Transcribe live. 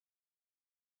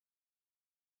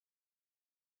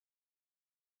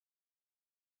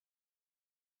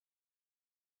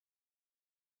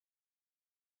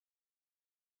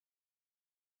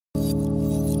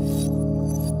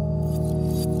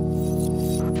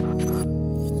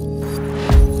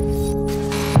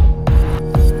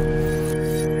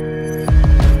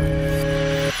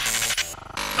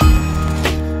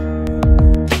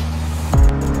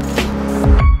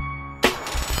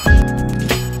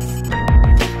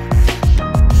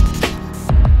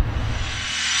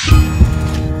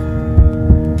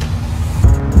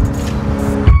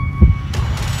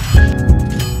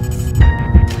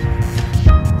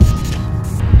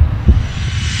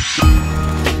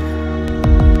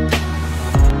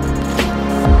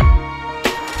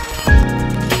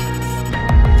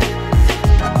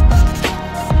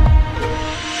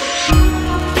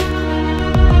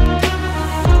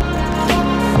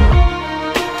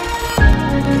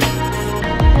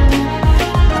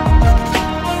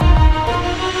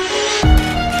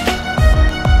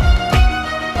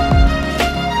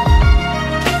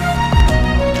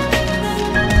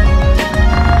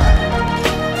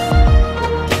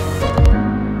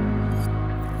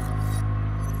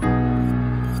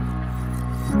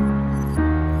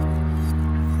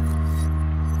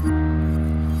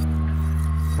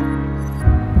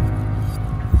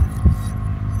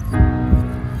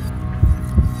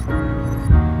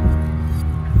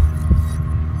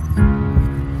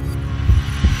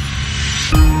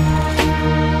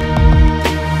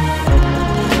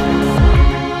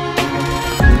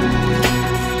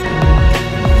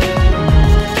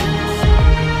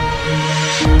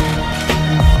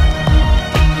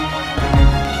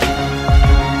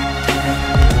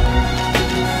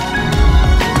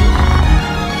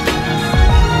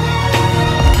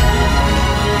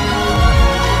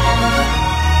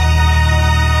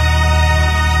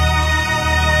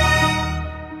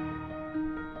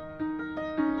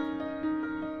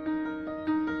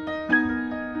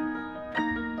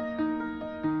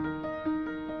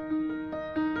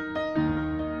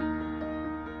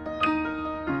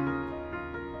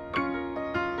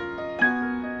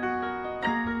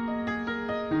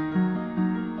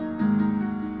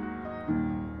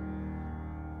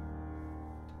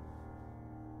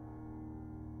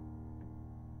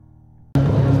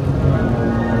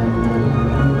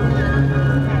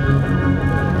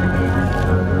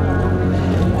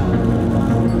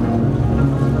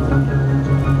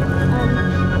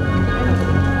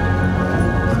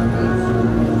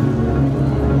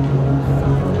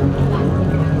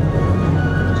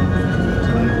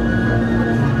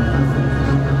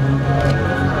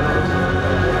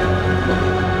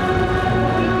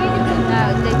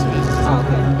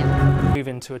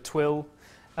into a twill,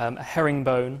 a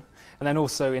herringbone, and then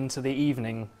also into the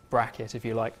evening bracket, if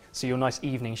you like. So your nice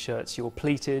evening shirts, your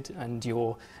pleated and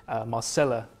your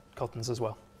Marcella cottons as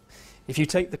well. If you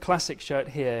take the classic shirt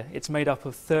here, it's made up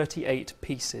of 38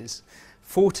 pieces,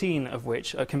 14 of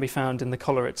which can be found in the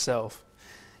collar itself.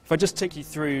 If I just take you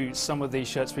through some of these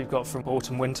shirts we've got from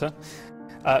autumn-winter.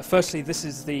 Firstly, this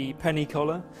is the penny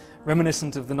collar,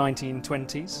 reminiscent of the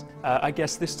 1920s. I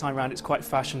guess this time around it's quite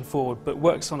fashion-forward, but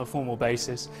works on a formal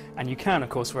basis, and you can, of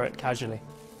course, wear it casually.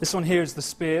 This one here is the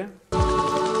spear.